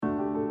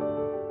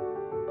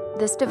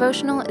This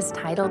devotional is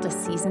titled A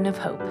Season of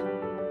Hope.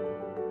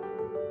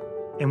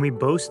 And we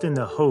boast in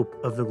the hope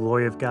of the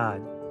glory of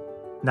God.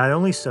 Not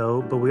only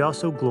so, but we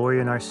also glory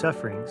in our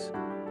sufferings,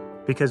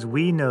 because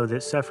we know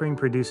that suffering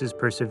produces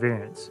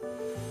perseverance.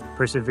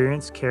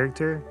 Perseverance,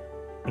 character,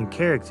 and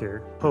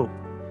character, hope.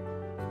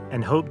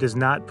 And hope does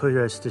not put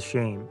us to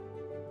shame,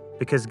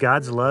 because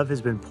God's love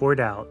has been poured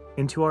out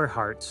into our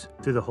hearts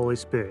through the Holy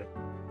Spirit.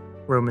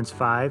 Romans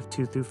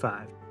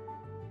 5:2-5.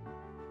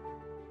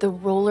 The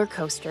roller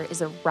coaster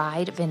is a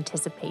ride of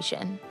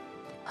anticipation.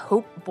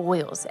 Hope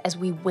boils as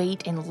we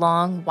wait in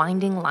long,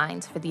 winding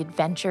lines for the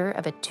adventure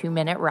of a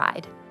 2-minute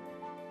ride.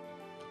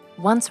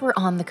 Once we're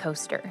on the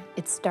coaster,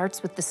 it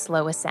starts with the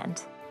slow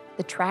ascent,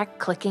 the track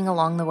clicking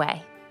along the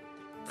way.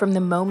 From the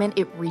moment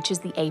it reaches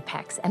the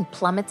apex and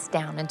plummets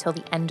down until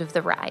the end of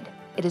the ride,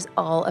 it is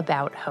all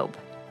about hope,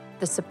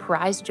 the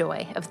surprise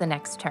joy of the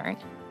next turn.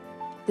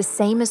 The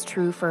same is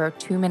true for our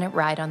 2-minute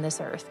ride on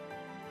this earth.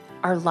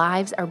 Our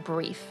lives are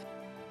brief.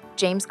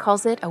 James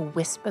calls it a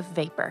wisp of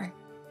vapor.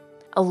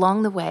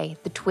 Along the way,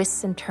 the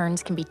twists and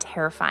turns can be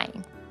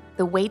terrifying.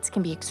 The waits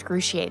can be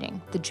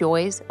excruciating, the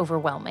joys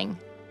overwhelming.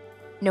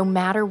 No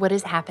matter what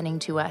is happening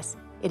to us,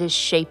 it is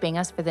shaping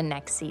us for the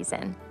next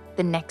season,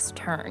 the next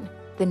turn,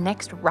 the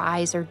next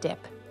rise or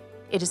dip.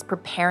 It is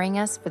preparing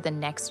us for the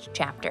next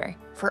chapter.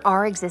 For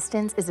our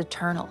existence is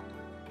eternal,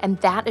 and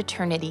that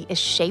eternity is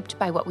shaped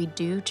by what we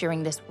do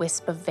during this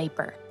wisp of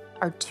vapor,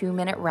 our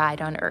 2-minute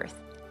ride on earth.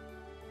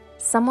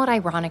 Somewhat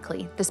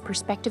ironically, this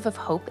perspective of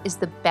hope is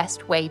the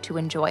best way to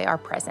enjoy our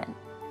present.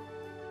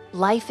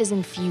 Life is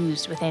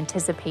infused with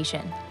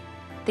anticipation.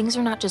 Things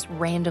are not just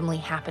randomly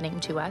happening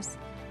to us.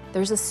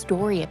 There's a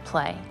story at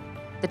play.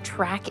 The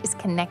track is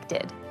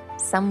connected,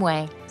 some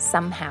way,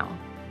 somehow.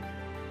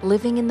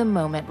 Living in the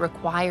moment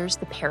requires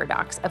the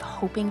paradox of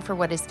hoping for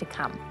what is to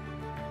come.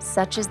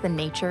 Such is the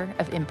nature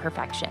of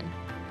imperfection.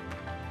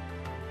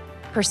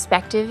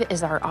 Perspective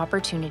is our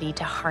opportunity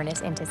to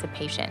harness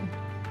anticipation,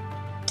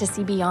 to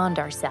see beyond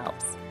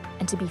ourselves,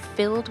 and to be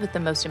filled with the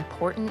most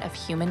important of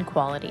human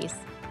qualities,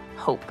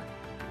 hope.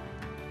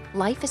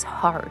 Life is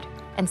hard,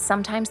 and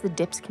sometimes the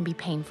dips can be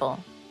painful.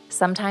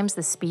 Sometimes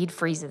the speed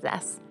freezes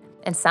us,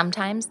 and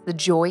sometimes the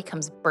joy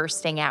comes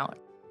bursting out.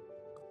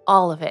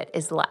 All of it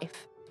is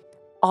life.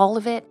 All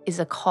of it is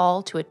a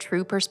call to a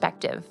true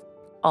perspective.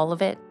 All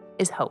of it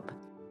is hope.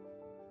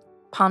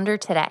 Ponder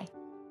today.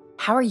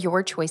 How are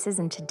your choices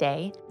in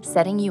today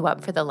setting you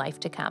up for the life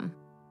to come?